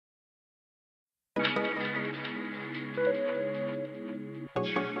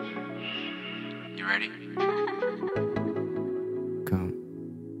ready? Come.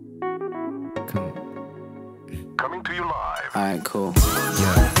 Coming to you live. Alright, cool.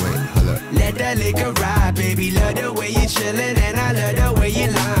 Yeah, wait, hold up. Let that liquor ride, baby. Love the way you chillin', and I love the way you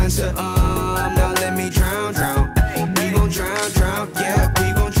line. So, now let me drown. We gon' drown, yeah,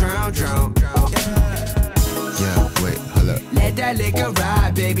 we gon' drown. Yeah, wait, hold up. Let that liquor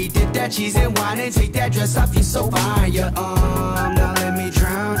ride, baby. Dip that cheese and wine and take that dress off, you so fine. Yeah, now let me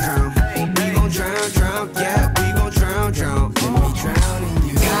drown. We gon' drown, yeah, we gon' drown. Let me drown in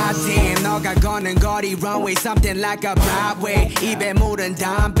you. Goddamn, 너가 걷는 거리 runway, something like a Broadway. 입에 물은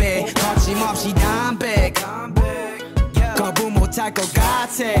담배, 거침없이 담백. 거부 못할 것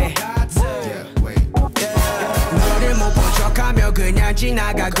같아. Yeah, wait. 너를 못 본 척하며 그냥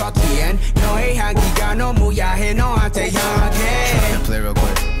지나가겠기엔 너의 향기가 너무 야해 너한테 향해. Play real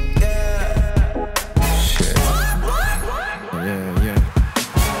quick. Shit. Yeah.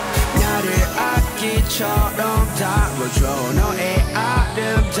 나를 악기처럼 다뤄줘 너의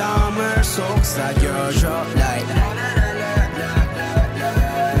아름다움을 속삭여줘 like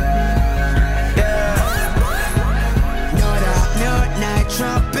너라면 나의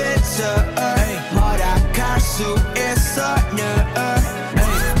트럼펫을 허락할 수 있어 늘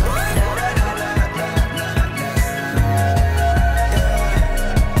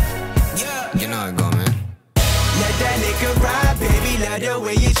You know how it go, man. Let that nigga ride, baby. Love the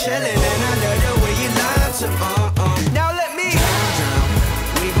way you chillin', and I love the way you lie to Now let me drown.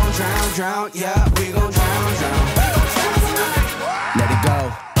 We gon' drown, yeah, we gon' drown. Let it go.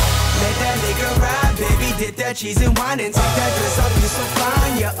 Let that nigga ride, baby. Dip that cheese and wine and take that dress off, you so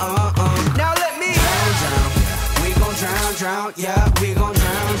fine, yeah, Now let me drown. We gon' drown, yeah, we gon'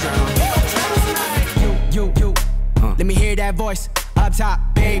 drown. You. Let me hear that voice up top,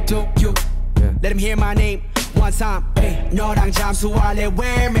 babe. Do you? Yeah. Let him hear my name one time. Hey, 너랑 잠수할래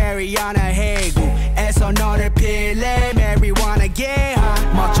where Mariana 해구 애써 너를 필래 marijuana get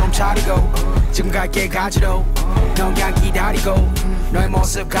high. 멋좀 차리고 지금 갈게 가지로 넌 그냥 기다리고 너의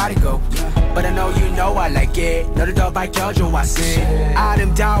모습 가리고 But I know you know I like it. 너를 더 밝혀줘 I see.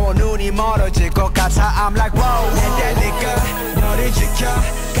 아름다워 눈이 멀어질 것 같아 I'm like whoa. Let that liquor 너를 지켜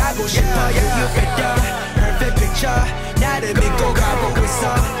가고 싶어 yeah you fit the perfect picture. 나를 믿고 가고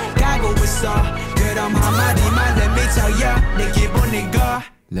있어 그럼 한마디만 let me tell ya 내 기분인 거.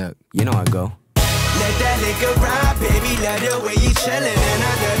 Look, you know how it go. Let that liquor ride, baby. Love the way you chillin', and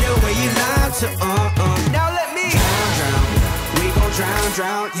I love the way you lie to Now let me drown. We gon'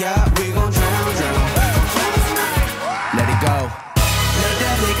 drown, yeah, we gon' drown. Let it go. Let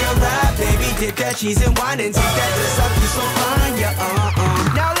that liquor ride, baby. Dip that cheese and wine and take that dress off, you so fine, yeah,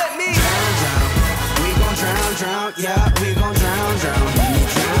 Now let me drown. We gon' drown, yeah, we gon'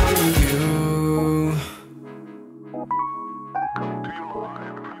 drown.